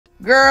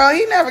Girl,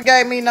 he never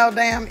gave me no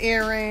damn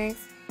earrings.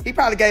 He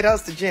probably gave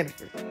those to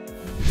Jennifer.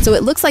 So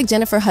it looks like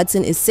Jennifer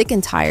Hudson is sick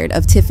and tired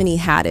of Tiffany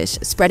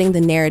Haddish spreading the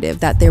narrative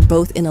that they're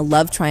both in a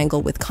love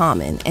triangle with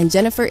Common, and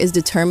Jennifer is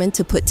determined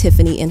to put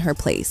Tiffany in her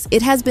place.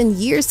 It has been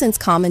years since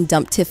Common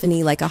dumped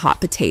Tiffany like a hot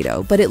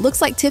potato, but it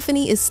looks like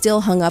Tiffany is still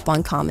hung up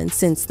on Common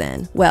since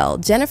then. Well,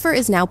 Jennifer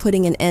is now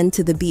putting an end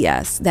to the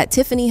BS that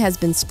Tiffany has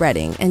been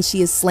spreading, and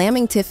she is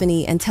slamming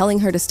Tiffany and telling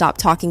her to stop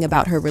talking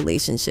about her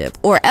relationship,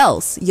 or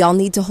else y'all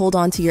need to hold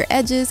on to your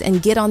edges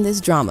and get on this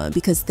drama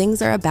because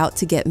things are about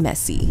to get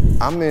messy.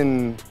 I'm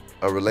in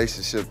a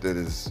relationship that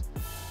is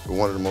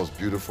one of the most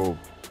beautiful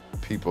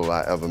people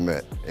I ever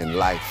met in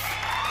life.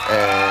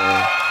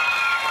 And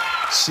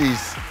she's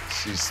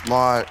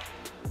smart,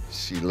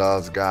 she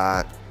loves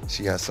God,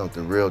 she has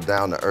something real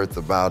down to earth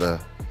about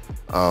her.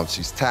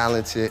 She's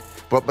talented,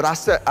 but I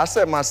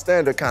set my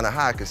standard kind of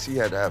high because she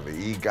had to have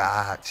an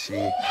EGOT. She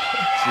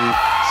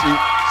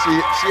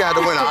had to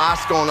win an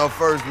Oscar on her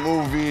first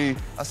movie.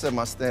 I set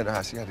my standard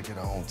high. She had to get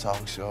her own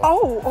talk show.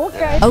 Oh,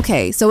 okay. Yeah.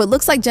 Okay, so it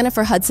looks like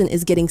Jennifer Hudson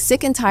is getting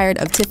sick and tired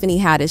of Tiffany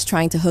Haddish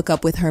trying to hook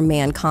up with her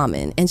man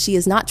Common, and she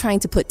is not trying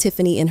to put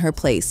Tiffany in her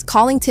place,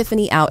 calling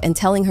Tiffany out and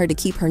telling her to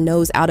keep her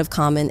nose out of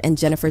Common and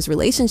Jennifer's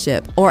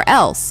relationship. Or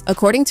else,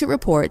 according to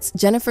reports,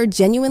 Jennifer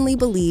genuinely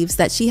believes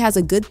that she has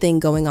a good thing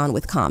going on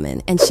with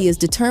Common, and she is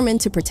determined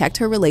to protect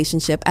her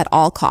relationship at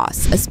all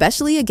costs,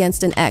 especially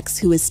against an ex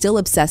who is still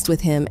obsessed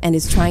with him and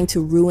is trying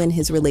to ruin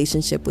his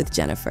relationship with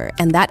Jennifer,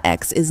 and that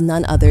ex is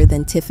none other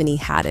than Tiffany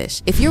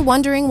Haddish. If you're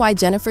wondering why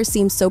Jennifer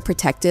seems so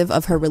protective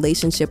of her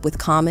relationship with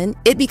Common,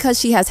 it's because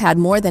she has had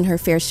more than her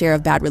fair share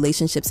of bad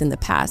relationships in the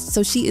past,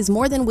 so she is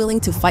more than willing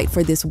to fight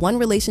for this one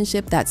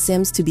relationship that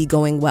seems to be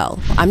going well.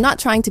 I'm not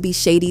trying to be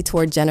shady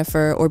toward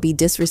Jennifer or be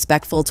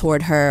disrespectful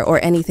toward her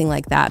or anything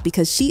like that,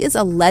 because she is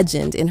a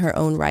legend in her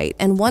own right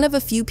and one of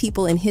a few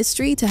people in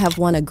history to have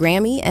won a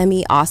Grammy,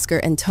 Emmy, Oscar,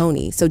 and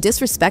Tony, so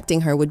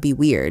disrespecting her would be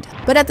weird.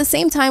 But at the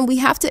same time, we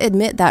have to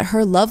admit that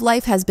her love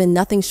life has been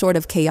nothing short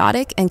of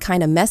chaotic and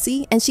kind of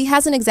messy, and she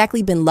hasn't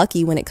exactly been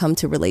lucky when it comes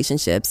to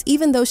relationships,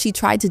 even though she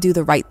tried to do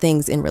the right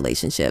things in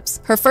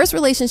relationships. Her first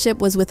relationship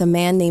was with a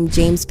man named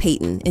James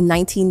Payton in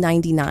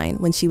 1999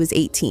 when she was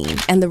 18,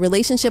 and the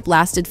relationship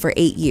lasted for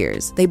 8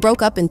 years. They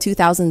broke up in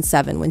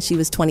 2007 when she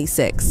was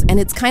 26, and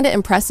it's kind of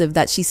impressive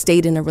that she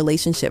stayed in a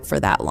relationship for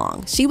that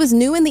long. She was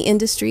new in the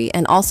industry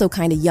and also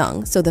kind of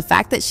young, so the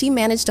fact that she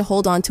managed to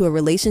hold on to a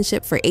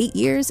relationship for 8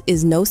 years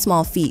is no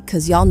small feat,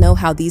 because y'all know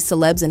how these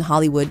celebs in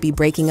Hollywood be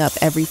breaking up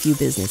every few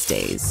business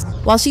days.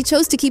 While she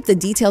chose to keep the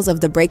details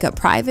of the breakup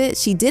private,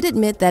 she did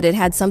admit that it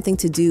had something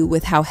to do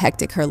with how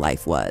hectic her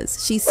life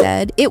was. She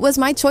said, "It was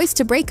my choice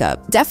to break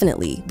up,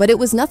 definitely, but it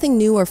was nothing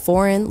new or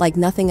foreign, like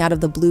nothing out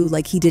of the blue,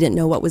 like he didn't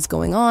know what was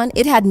going on.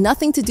 It had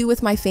nothing to do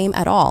with my fame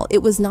at all.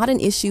 It was not an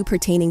issue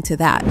pertaining to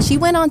that." She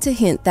went on to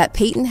hint that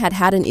Payton had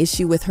had an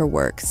issue with her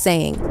work,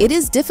 saying, "It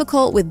is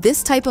difficult with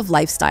this type of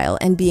lifestyle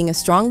and being a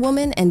strong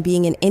woman and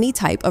being in any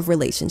type of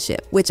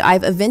relationship, which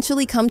I've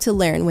eventually come to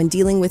learn when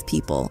dealing with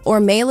people, or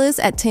males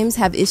at times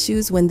have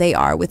issues when they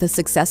are with a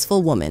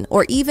successful woman,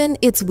 or even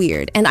it's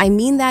weird, and I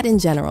mean that in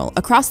general,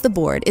 across the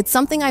board. It's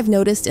something I've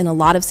noticed in a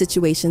lot of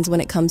situations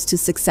when it comes to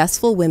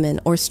successful women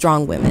or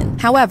strong women."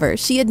 However,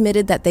 she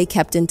admitted that they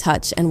kept in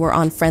touch and were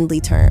on friendly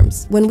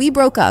terms. "When we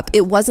broke up,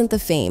 it wasn't the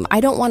fame. I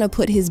don't want to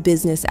put his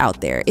business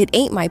out there. It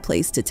ain't my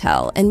place to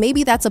tell, and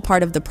maybe that's a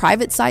part of the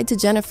private side to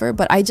Jennifer,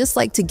 but I just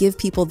like to give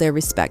people their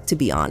respect, to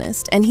be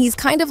honest. And he's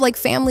kind of like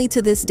family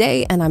to this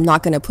day, and I'm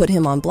not going to put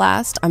him on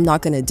blast. I'm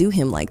not going to do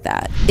him like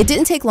that." It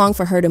didn't take long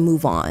for her to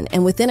move on,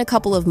 and within a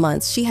couple of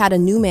months, she had a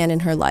new man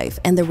in her life,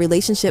 and the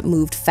relationship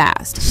moved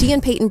fast. She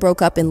and Payton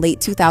broke up in late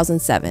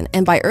 2007,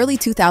 and by early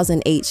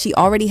 2008, she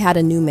already had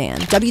a new man,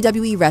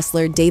 WWE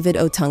wrestler David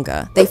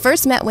Otunga. They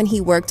first met when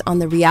he worked on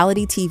the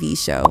reality TV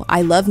show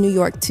I Love New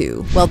York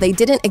Too. Well, they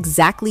didn't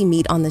exactly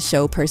meet on the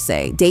show per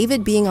se.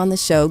 David being on the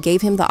show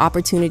gave him the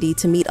opportunity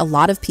to meet a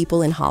lot of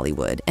people in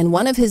Hollywood, and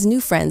one of his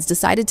new friends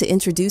decided to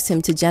introduce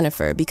him to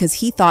Jennifer because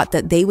he thought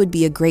that they would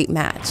be a great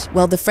match.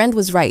 Well, the friend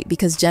was right,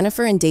 because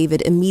Jennifer and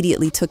David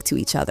immediately took to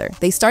each other.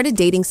 They started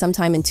dating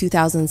sometime in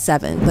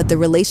 2007, but the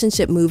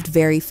relationship moved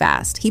very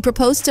fast. He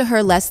proposed to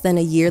her less than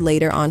a year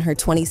later on her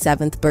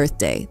 27th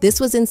birthday. This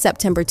was in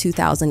September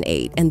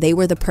 2008, and they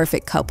were the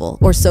perfect couple,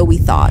 or so we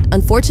thought.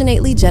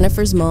 Unfortunately,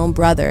 Jennifer's mom,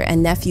 brother,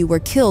 and nephew were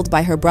killed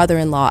by her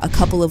brother-in-law a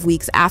couple of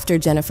weeks after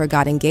Jennifer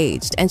got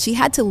engaged, and she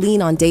had to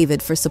lean on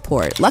David for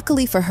support.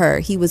 Luckily for her,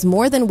 he was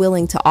more than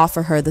willing to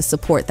offer her the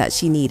support that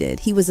she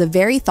needed. He was a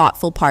very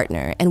thoughtful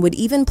partner and would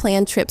even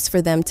plan trips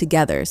for them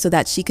together so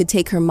that she could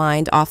take her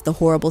mind off the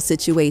horrible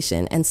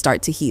situation and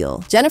start to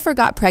heal. Jennifer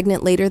got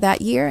pregnant later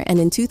that year, and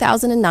in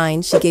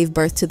 2009, she gave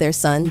birth to their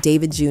son,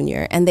 David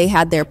Jr., and they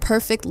had their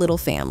perfect little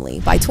family.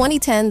 By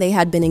 2010, they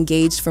had been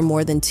engaged for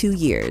more than 2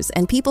 years,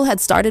 and people had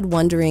started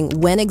wondering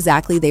when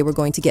exactly they were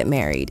going to get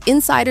married.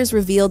 Insiders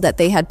revealed that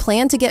they had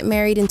planned to get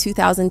married in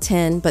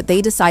 2010, but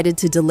they decided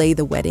to delay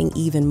the wedding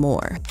even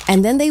more.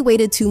 And then they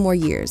waited 2 more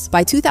years.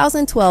 By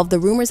 2012, the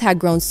rumors had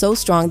grown so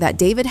strong that that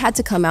David had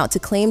to come out to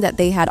claim that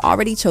they had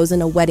already chosen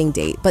a wedding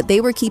date, but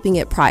they were keeping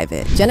it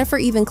private. Jennifer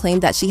even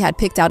claimed that she had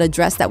picked out a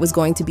dress that was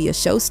going to be a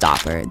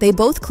showstopper. They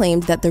both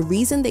claimed that the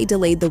reason they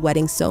delayed the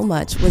wedding so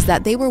much was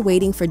that they were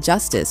waiting for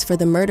justice for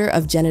the murder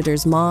of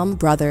Jennifer's mom,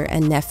 brother,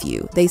 and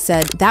nephew. They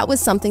said, "That was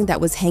something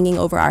that was hanging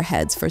over our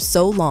heads for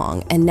so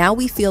long, and now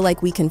we feel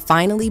like we can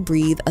finally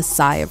breathe a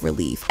sigh of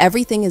relief.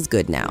 Everything is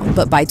good now."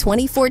 But by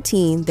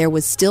 2014, there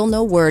was still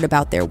no word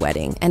about their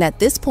wedding, and at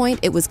this point,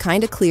 it was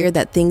kind of clear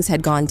that things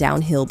had gone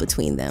downhill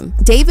between them.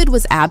 David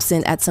was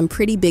absent at some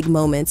pretty big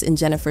moments in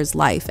Jennifer's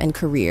life and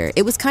career.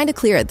 It was kind of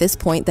clear at this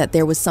point that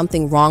there was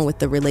something wrong with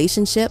the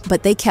relationship,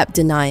 but they kept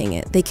denying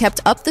it. They kept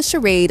up the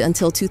charade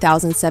until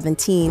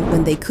 2017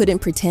 when they couldn't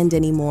pretend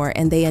anymore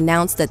and they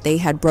announced that they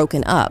had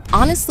broken up.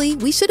 Honestly,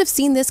 we should have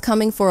seen this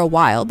coming for a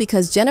while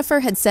because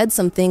Jennifer had said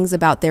some things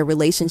about their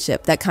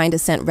relationship that kind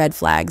of sent red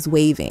flags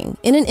waving.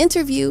 In an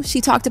interview, she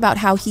talked about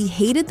how he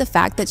hated the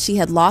fact that she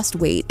had lost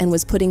weight and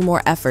was putting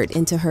more effort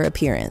into her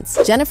appearance.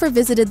 Jennifer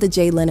visited the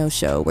Jay Leno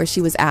show where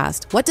she was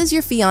asked, "What does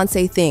your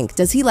fiance think?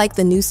 Does he like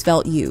the new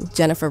svelte you?"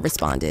 Jennifer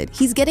responded,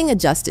 "He's getting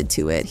adjusted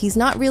to it. He's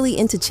not really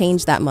into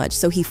change that much,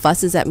 so he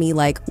fusses at me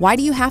like, why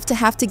do you have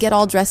to get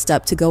all dressed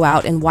up to go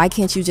out and why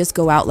can't you just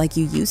go out like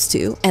you used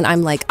to?" And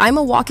I'm like, I'm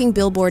a walking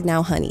billboard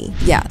now, honey.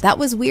 Yeah, that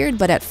was weird,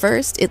 but at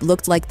first it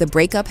looked like the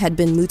breakup had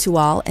been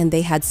mutual and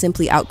they had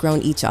simply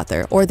outgrown each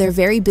other, or their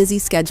very busy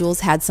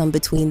schedules had some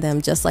between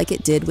them, just like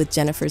it did with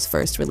Jennifer's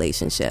first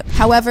relationship.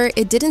 However,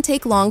 it didn't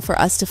take long for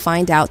us to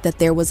find out that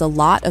there was a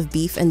lot of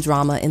beef and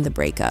drama in the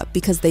breakup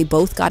because they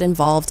both got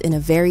involved in a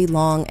very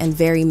long and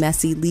very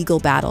messy legal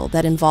battle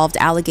that involved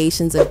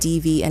allegations of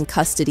DV and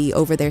custody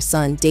over their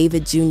son,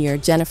 David Jr.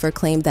 Jennifer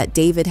claimed that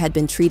David had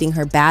been treating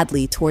her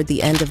badly toward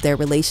the end of their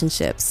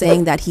relationship,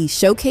 saying that he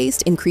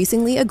showcased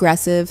increasingly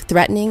aggressive,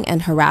 threatening,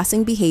 and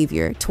harassing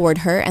behavior toward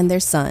her and their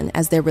son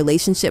as their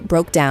relationship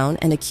broke down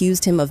and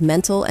accused him of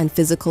mental and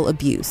physical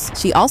abuse.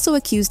 She also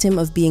accused him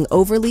of being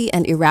overly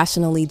and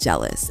irrationally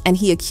jealous, and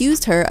he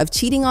accused her of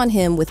cheating on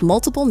him with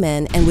multiple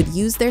men and would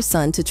use their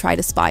son to try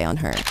to spy on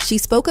her. She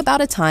spoke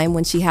about a time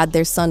when she had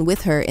their son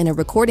with her in a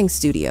recording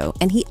studio,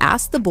 and he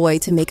asked the boy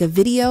to make a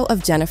video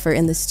of Jennifer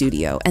in the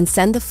studio and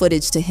send the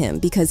footage to him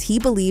because he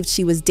believed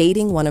she was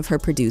dating one of her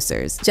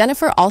producers.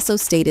 Jennifer also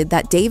stated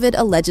that David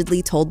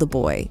allegedly told the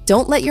boy,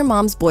 "Don't let your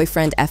mom's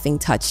boyfriend effing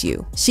touch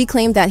you." She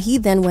claimed that he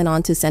then went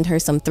on to send her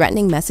some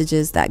threatening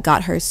messages that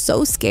got her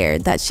so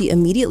scared that she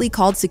immediately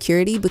called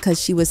security because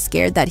she was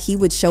scared that he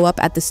would show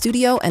up at the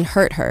studio and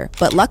hurt her.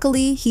 But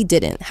luckily, he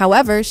didn't.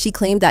 However, she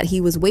claimed that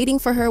he was waiting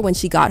for her when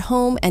she got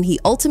home, and he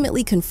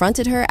ultimately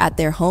confronted her at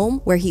their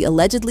home, where he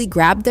allegedly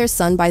grabbed their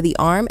son by the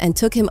arm and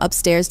took him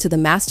upstairs to the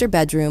master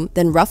bedroom,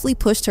 then roughly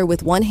pushed her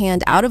with one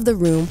hand out of the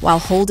room while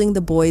holding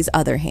the boy's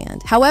other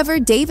hand. However,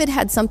 David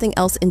had something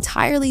else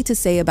entirely to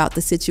say about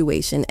the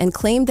situation and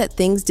claimed that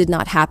things did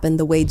not happen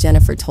the way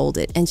Jennifer told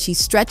it, and she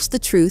stretched the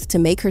truth to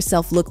make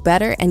herself look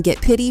better and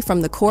get pity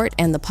from the court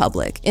and the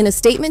public. In a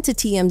statement to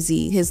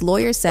TMZ, his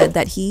lawyer said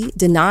that he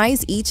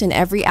denies each and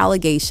every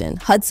allegation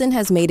Hudson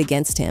has made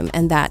against him,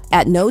 and that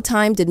at no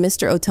time did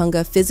Mr.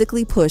 Otunga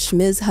physically push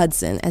Ms.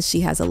 Hudson as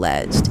she has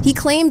alleged. He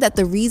claimed that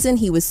the reason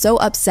he was so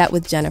upset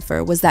with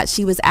Jennifer was that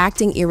she was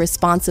acting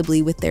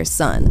irresponsibly with their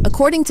son.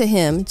 According to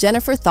him,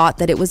 Jennifer thought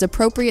that it was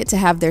appropriate to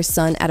have their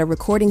son at a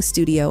recording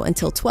studio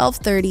until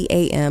 12:30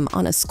 a.m.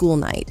 on a school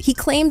night. He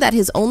claimed that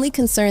his only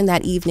concern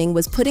that evening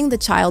was putting the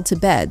child to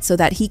bed so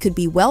that he could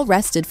be well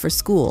rested for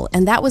school,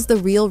 and that was the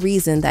real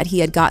reason that he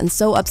had gotten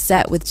so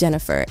upset with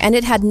Jennifer, and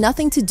it had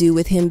nothing to do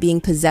with him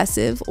being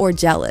possessive or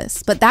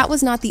jealous. But that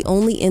was not the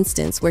only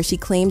instance where she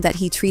claimed that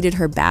he treated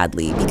her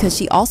badly, because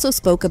she also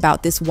spoke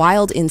about this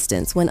wild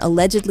instance when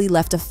allegedly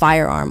left a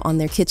firearm on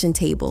their kitchen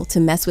table to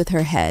mess with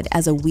her head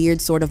as a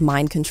weird sort of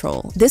mind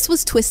control. This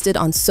was twisted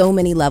on so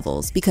many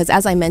levels because,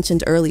 as I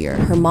mentioned earlier,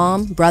 her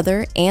mom,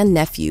 brother, and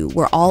nephew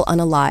were all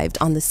unalived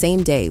on the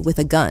same day with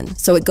a gun,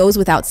 so it goes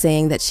without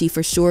saying that she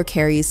for sure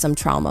carries some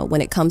trauma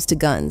when it comes to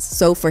guns,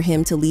 so for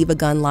him to leave a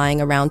gun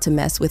lying around to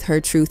mess with her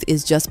truth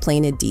is just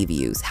plain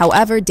devious.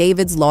 However,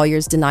 David's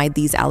lawyers denied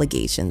these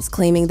allegations,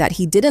 claiming that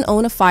he didn't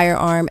own a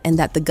firearm and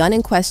that the gun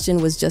in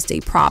question was just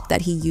a prop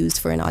that he used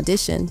for an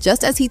audition,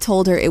 just as he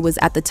told her it was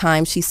at the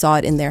time she saw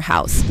it in their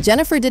house.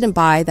 Jennifer didn't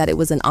buy that it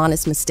was an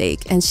honest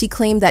mistake, and she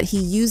claimed that he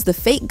used the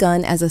fake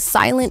gun as a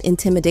silent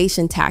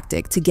intimidation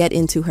tactic to get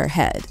into her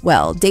head.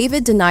 Well,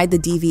 David denied the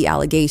DV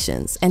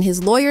allegations, and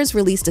his lawyers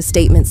released a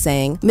statement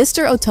saying,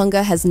 "Mr.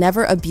 Otunga has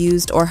never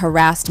abused or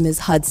harassed Ms.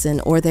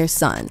 Hudson or their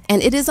son,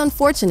 and it is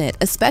unfortunate,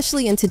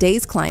 especially in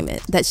today's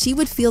climate, that she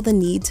would feel the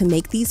need to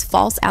make these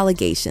false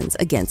allegations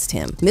against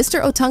him.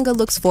 Mr. Otunga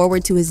looks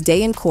forward to his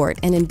day in court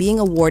and in being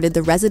awarded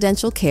the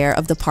residential care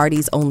of the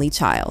party's only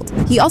child."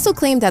 He also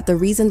claimed that the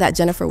reason that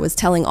Jennifer was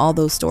telling all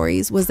those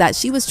stories was that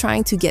she was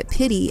trying to get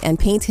pity and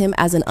paint him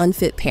as an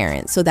unfit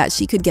parent so that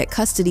she could get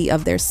custody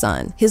of their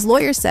son. His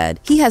lawyer said,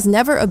 "He has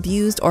never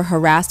abused or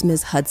harassed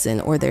Ms. Hudson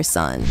or their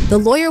son." The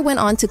lawyer went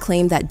on to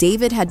claim that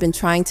David had been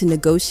trying to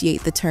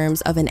negotiate the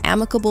terms of an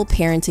amicable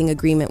parenting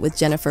agreement with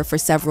Jennifer for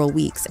several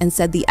weeks, and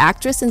said the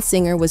actress and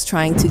singer was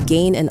trying to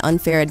gain an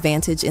unfair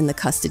advantage in the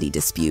custody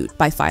dispute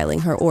by filing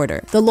her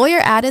order. The lawyer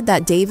added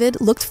that David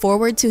looked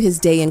forward to his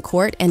day in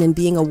court and in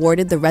being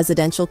awarded the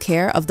residential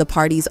care of the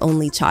party's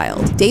only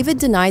child. David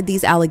denied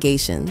these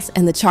allegations,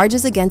 and the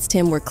charges against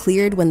him were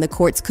cleared when the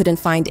courts couldn't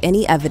find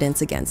any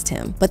evidence against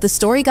him. But the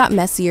story got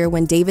messier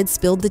when David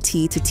spilled the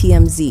tea to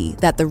TMZ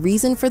that the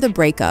reason for the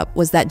breakup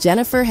was that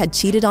Jennifer had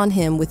cheated on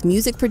him with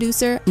music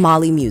producer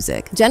Molly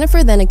Music.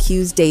 Jennifer then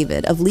accused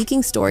David of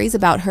leaking stories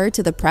about her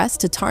to the press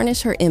to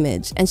tarnish her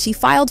image, and she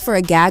filed for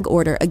a gag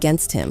order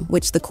against him,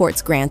 which the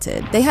courts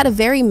granted. They had a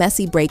very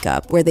messy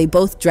breakup where they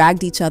both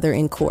dragged each other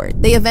in court.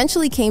 They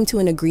eventually came to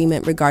an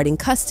agreement regarding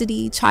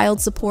custody,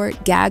 child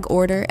support, gag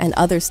order, and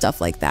other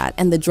stuff like that,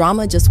 and the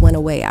drama just went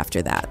away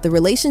after that. The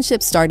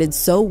relationship started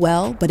so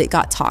well, but it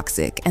got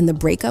toxic, and the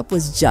breakup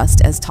was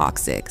just as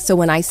toxic. So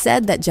when I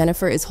said that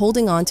Jennifer is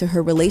holding on to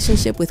her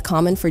relationship with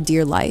Common for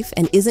dear life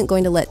and isn't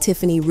going to let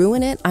Tiffany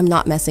ruin it, I'm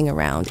not messing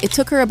around. It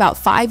took her about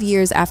 5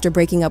 years after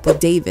breaking up with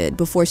David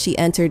before she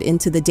entered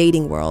into the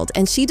dating world,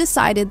 and she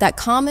decided that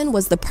Common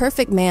was the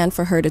perfect man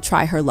for her to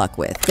try her luck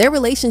with. Their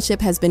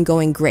relationship has been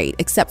going great,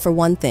 except for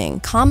one thing: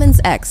 Common's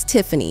ex,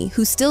 Tiffany,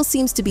 who still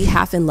seems to be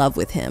half in love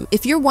with him.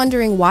 If you're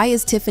wondering why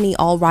is Tiffany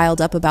all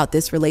riled up about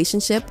this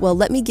relationship, well,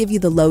 let me give you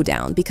the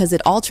lowdown, because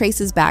it all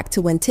traces back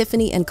to when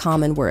Tiffany and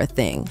Common were a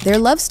thing. Their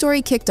love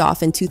story kicked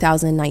off in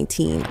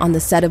 2019 on the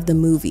set of the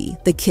movie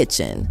The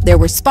Kitchen. There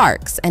were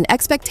sparks and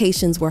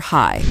expectations were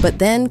high, but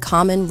then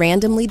Common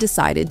randomly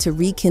decided to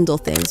rekindle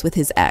things with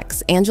his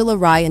ex. Angela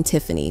Rye and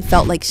Tiffany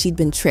felt like she'd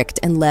been tricked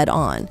and led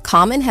on.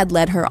 Common had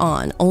led her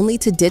on, only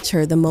to ditch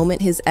her the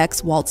moment his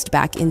ex waltzed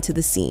back into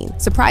the scene.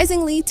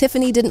 Surprisingly,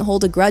 Tiffany didn't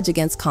hold a grudge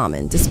against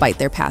Common despite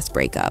their past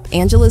breakup.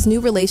 Angela's new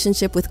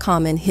relationship with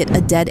Common hit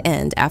a dead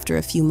end after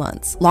a few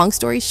months. Long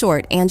story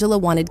short, Angela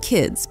wanted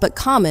kids, but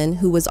Common,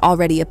 who was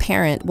already a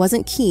parent,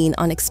 wasn't keen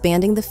on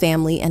expanding the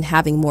family and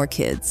having more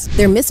kids.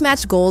 Their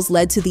mismatched goals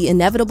led to the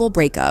inevitable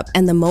breakup,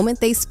 and the moment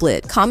they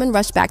split, Common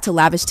rushed back to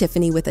lavish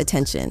Tiffany with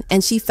attention.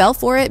 And she fell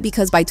for it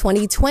because by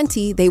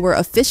 2020, they were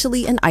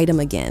officially an item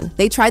again.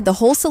 They tried the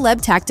whole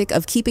celeb tactic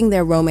of keeping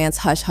their romance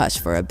hush-hush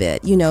for a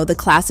bit. You know, the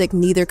classic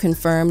neither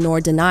confirm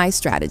nor deny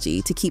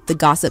strategy to keep the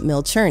gossip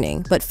mill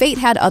churning. But fate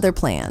had other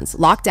plans.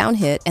 Lockdown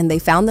hit, and they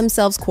found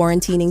themselves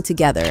quarantining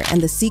together,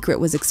 and the secret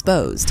was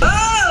exposed.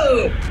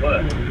 Oh!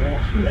 What?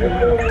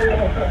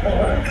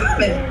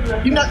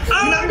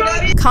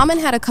 Common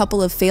had a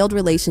couple of failed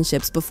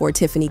relationships before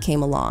Tiffany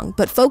came along,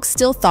 but folks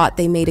still thought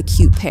they made a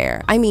cute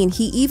pair. I mean,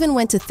 he even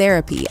went to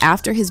therapy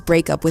after his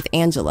breakup with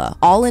Angela,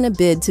 all in a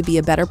bid to be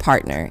a better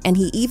partner, and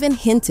he even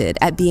hinted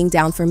at being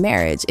down for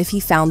marriage if he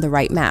found the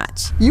right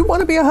match. You want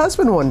to be a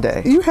husband one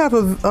day. You have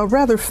a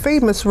rather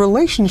famous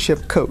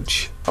relationship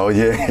coach. Oh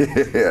yeah,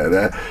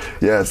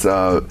 yes,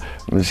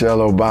 Michelle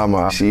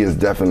Obama, she has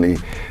definitely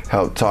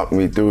helped talk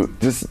me through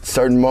just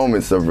certain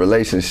moments of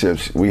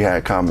relationships. We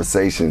had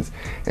conversations,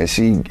 and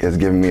she has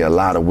given me a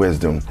lot of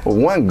wisdom. But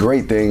one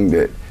great thing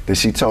that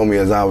she told me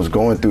as I was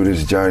going through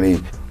this journey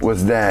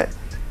was that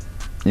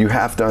you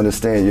have to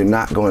understand you're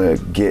not going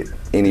to get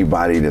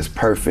anybody that's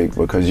perfect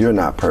because you're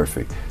not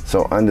perfect.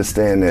 So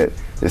understand that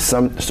there's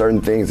some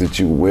certain things that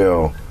you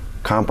will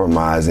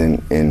compromise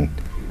in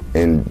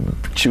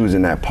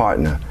choosing that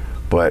partner,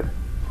 but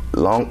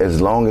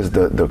as long as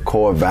the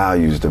core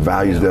values, the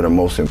values that are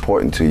most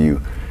important to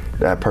you,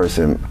 that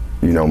person,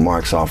 you know,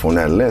 marks off on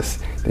that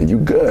list, then you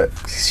good.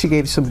 She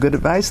gave you some good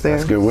advice there.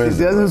 That's good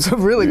wisdom. That's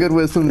some really good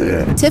wisdom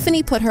there. Yeah.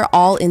 Tiffany put her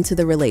all into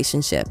the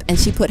relationship, and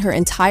she put her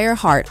entire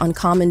heart on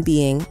Common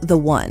being the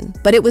one.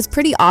 But it was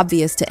pretty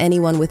obvious to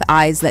anyone with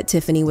eyes that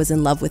Tiffany was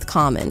in love with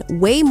Common,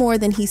 way more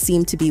than he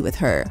seemed to be with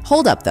her.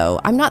 Hold up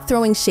though, I'm not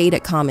throwing shade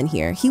at Common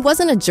here. He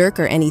wasn't a jerk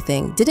or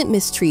anything, didn't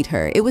mistreat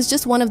her. It was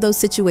just one of those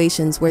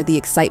situations where the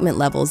excitement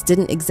levels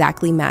didn't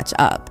exactly match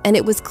up. And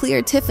it was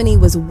clear Tiffany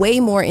was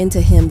way more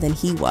into him than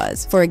he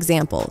was. For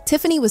example,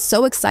 Tiffany was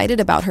so excited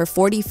about her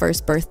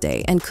 41st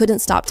birthday and couldn't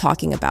stop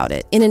talking about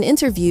it. In an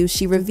interview,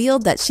 she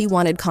revealed that she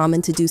wanted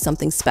Common to do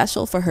something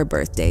special for her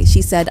birthday.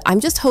 She said,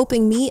 "I'm just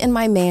hoping me and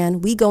my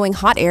man, we going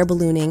hot air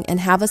ballooning and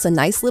have us a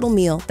nice little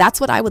meal.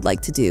 That's what I would like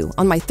to do.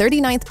 On my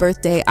 39th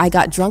birthday, I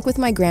got drunk with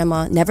my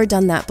grandma, never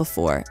done that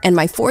before. And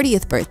my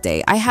 40th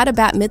birthday, I had a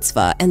bat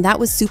mitzvah and that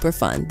was super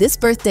fun. This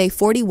birthday,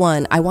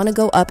 41, I want to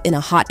go up in a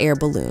hot air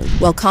balloon."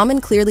 Well,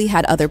 Common clearly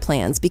had other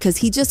plans because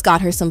he just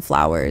got her some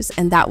flowers,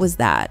 and that was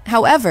that.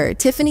 However,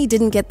 Tiffany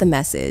didn't get the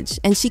message,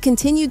 and she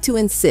continued to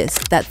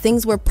insist that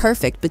things were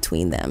perfect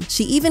between them.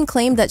 She even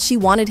claimed that she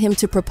wanted him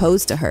to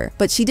propose to her,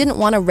 but she didn't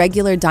want a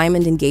regular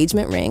diamond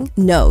engagement ring.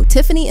 No,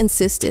 Tiffany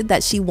insisted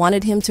that she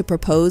wanted him to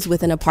propose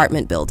with an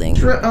apartment building.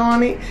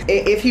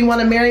 If he want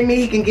to marry me,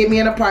 he can give me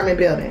an apartment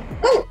building.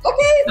 Oh, okay.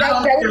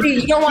 That would be,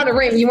 you don't want a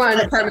ring, you want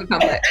an apartment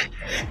complex.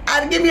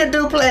 I'd give me a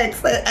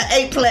duplex, an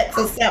eightplex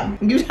or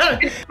something. You know,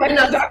 the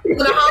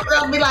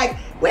homegirl be like,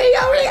 "Where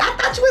your ring? I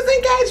thought you was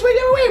engaged. Where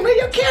your ring? Where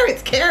your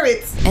carrots?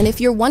 Carrots." And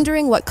if you're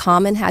wondering what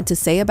Common had to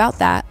say about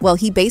that, well,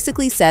 he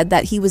basically said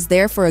that he was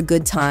there for a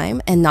good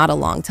time and not a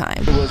long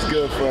time. It was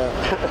good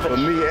for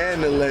me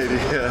and the lady,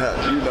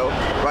 you know.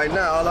 right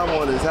now, all I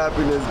want is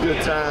happiness,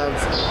 good times,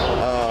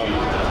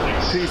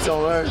 peace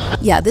on earth.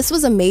 Yeah, this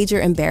was a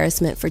major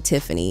embarrassment for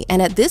Tiffany, and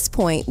at this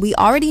point, we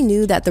already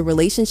knew that the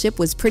relationship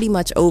was pretty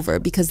much over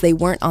because they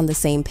weren't on the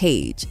same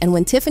page. And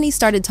when Tiffany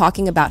started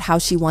talking about how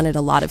she wanted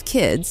a lot of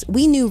kids,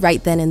 we knew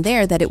right then and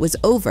there that it was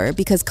over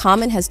because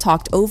Common has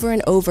talked over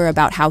and over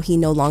about how he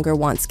no longer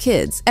wants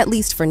kids, at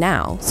least for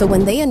now. So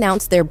when they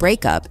announced their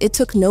breakup, it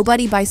took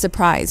nobody by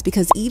surprise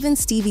because even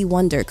Stevie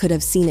Wonder could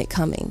have seen it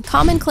coming.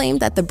 Common claimed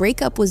that the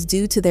breakup was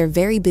due to their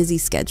very busy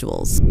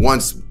schedules.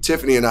 Once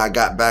Tiffany and I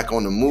got back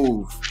on the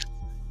move,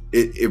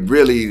 it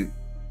really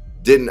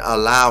didn't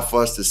allow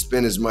for us to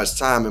spend as much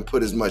time and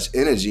put as much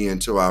energy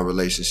into our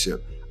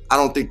relationship. I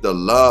don't think the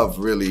love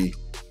really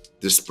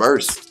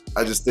dispersed.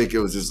 I just think it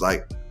was just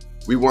like,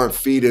 we weren't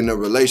feeding the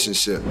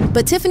relationship.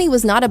 But Tiffany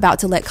was not about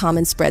to let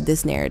Common spread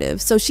this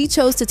narrative, so she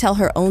chose to tell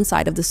her own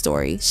side of the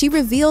story. She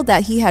revealed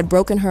that he had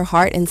broken her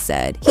heart and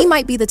said, he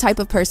might be the type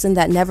of person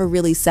that never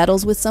really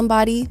settles with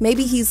somebody.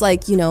 Maybe he's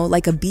like, you know,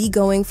 like a bee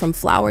going from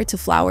flower to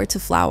flower to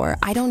flower.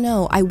 I don't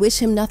know. I wish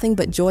him nothing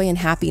but joy and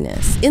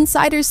happiness.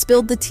 Insiders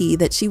spilled the tea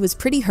that she was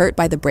pretty hurt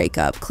by the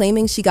breakup,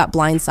 claiming she got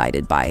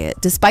blindsided by it.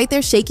 Despite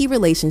their shaky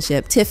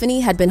relationship,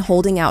 Tiffany had been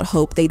holding out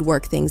hope they'd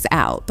work things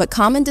out, but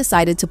Common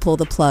decided to pull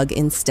the plug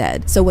instead.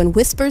 So when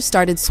whispers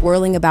started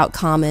swirling about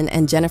Common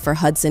and Jennifer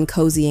Hudson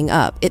cozying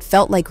up, it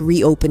felt like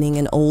reopening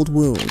an old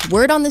wound.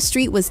 Word on the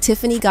street was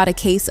Tiffany got a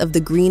case of the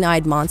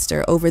green-eyed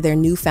monster over their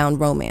newfound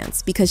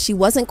romance because she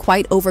wasn't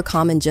quite over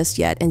Common just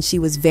yet and she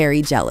was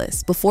very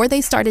jealous. Before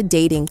they started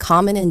dating,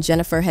 Common and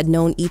Jennifer had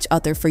known each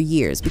other for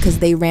years because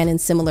they ran in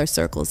similar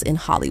circles in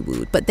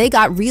Hollywood. But they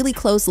got really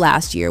close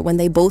last year when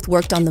they both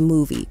worked on the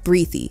movie,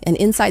 Breathy. An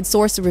inside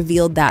source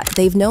revealed that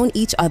they've known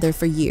each other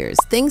for years.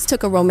 Things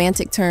took a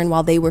romantic turn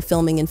while they were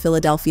filming in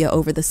Philadelphia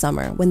over the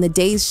summer. When the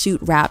day's shoot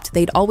wrapped,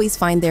 they'd always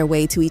find their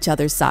way to each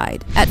other's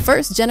side. At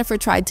first, Jennifer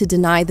tried to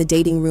deny the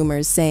dating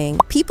rumors, saying,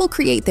 "People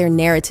create their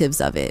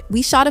narratives of it.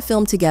 We shot a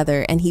film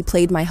together and he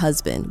played my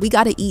husband. We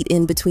gotta eat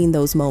in between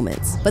those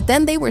moments." But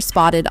then they were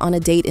spotted on a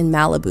date in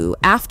Malibu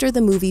after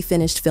the movie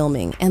finished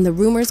filming, and the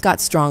rumors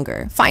got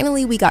stronger.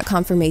 Finally, we got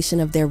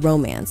confirmation of their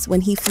romance when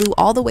he flew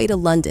all the way to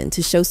London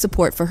to show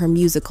support for her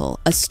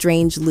musical, A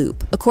Strange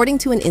Loop. According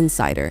to an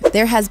insider,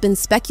 there has been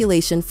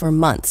speculation for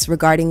months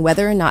regarding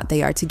whether or not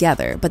they are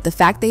together, but the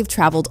fact they've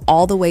traveled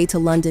all the way to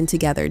London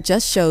together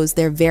just shows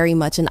they're very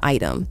much an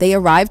item. They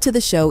arrived to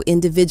the show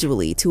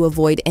individually to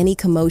avoid any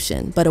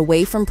commotion, but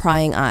away from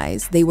prying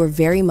eyes, they were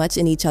very much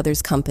in each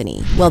other's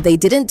company. Well, they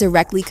didn't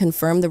directly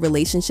confirm the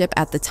relationship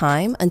at the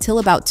time until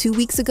about 2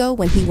 weeks ago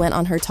when he went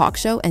on her talk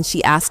show and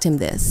she asked him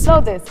this.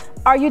 So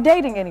are you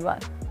dating anyone?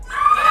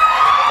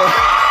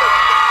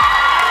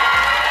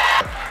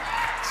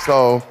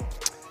 So,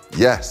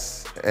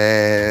 yes,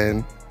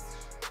 and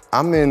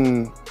I'm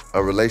in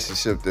a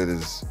relationship that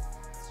is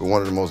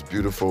one of the most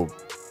beautiful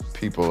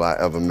people I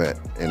ever met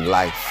in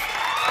life.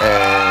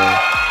 And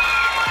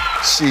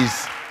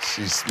she's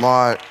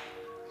smart,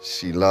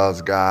 she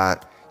loves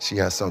God, she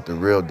has something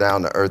real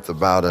down to earth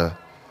about her.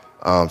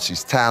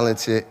 She's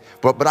talented,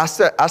 but I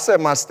set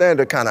my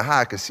standard kind of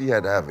high because she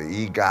had to have an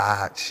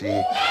EGOT. She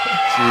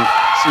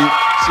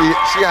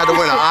had to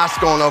win an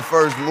Oscar on her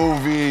first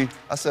movie.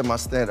 I set my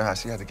standard high.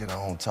 She had to get her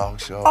own talk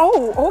show.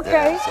 Oh,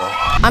 okay. Yeah,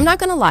 so. I'm not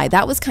gonna lie,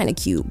 that was kind of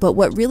cute, but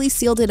what really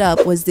sealed it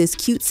up was this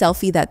cute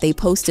selfie that they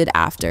posted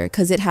after,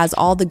 because it has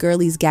all the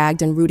girlies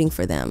gagged and rooting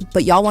for them.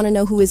 But y'all wanna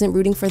know who isn't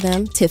rooting for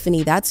them?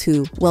 Tiffany, that's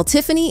who. Well,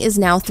 Tiffany is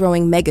now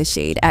throwing mega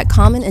shade at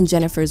Common and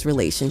Jennifer's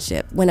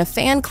relationship. When a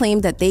fan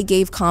claimed that they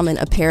gave Common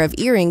a pair of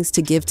earrings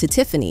to give to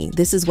Tiffany,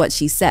 this is what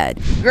she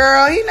said.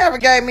 "Girl, he never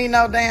gave me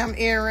no damn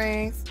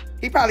earrings.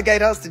 He probably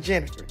gave us to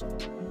Jennifer."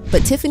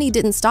 But Tiffany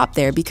didn't stop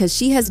there because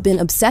she has been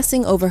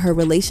obsessing over her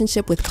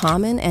relationship with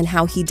Common and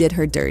how he did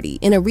her dirty.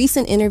 In a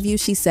recent interview,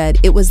 she said,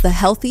 "It was the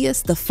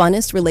healthiest, the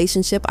funnest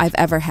relationship I've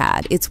ever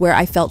had. It's where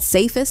I felt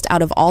safest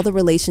out of all the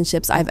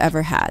relationships I've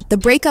ever had. The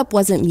breakup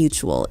wasn't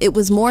mutual. It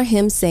was more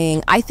him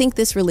saying, I think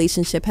this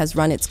relationship has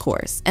run its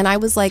course." And I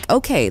was like,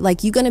 okay,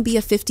 like you gonna be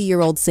a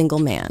 50-year-old single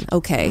man,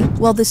 okay?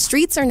 Well, the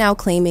streets are now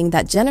claiming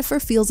that Jennifer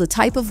feels a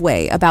type of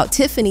way about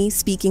Tiffany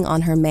speaking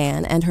on her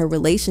man and her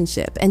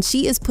relationship, and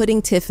she is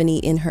putting Tiffany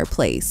in her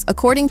place.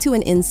 According to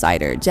an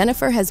insider,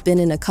 Jennifer has been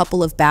in a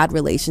couple of bad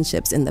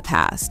relationships in the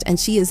past, and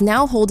she is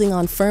now holding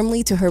on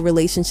firmly to her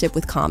relationship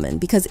with Common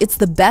because it's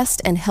the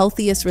best and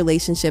healthiest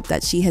relationship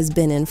that she has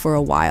been in for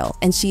a while,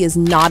 and she is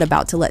not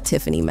about to let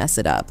Tiffany mess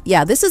it up.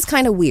 Yeah, this is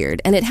kind of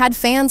weird, and it had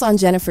fans on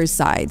Jennifer's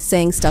side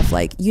saying stuff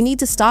like, "You need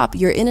to stop,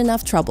 you're in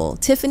enough trouble.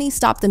 Tiffany,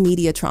 stop the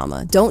media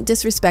trauma. Don't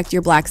disrespect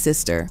your black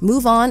sister.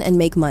 Move on and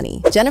make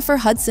money." Jennifer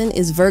Hudson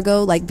is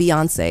Virgo like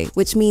Beyonce,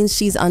 which means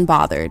she's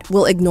unbothered,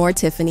 will ignore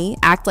Tiffany,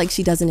 act like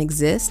she doesn't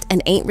exist,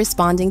 and ain't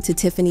responding to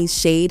Tiffany's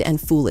shade and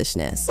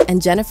foolishness.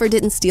 And Jennifer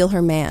didn't steal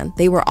her man.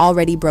 They were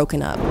already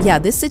broken up. Yeah,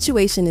 this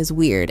situation is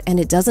weird, and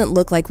it doesn't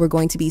look like we're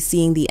going to be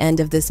seeing the end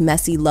of this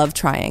messy love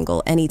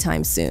triangle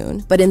anytime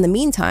soon. But in the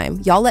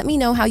meantime, y'all let me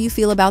know how you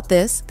feel about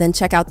this, then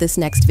check out this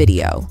next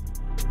video.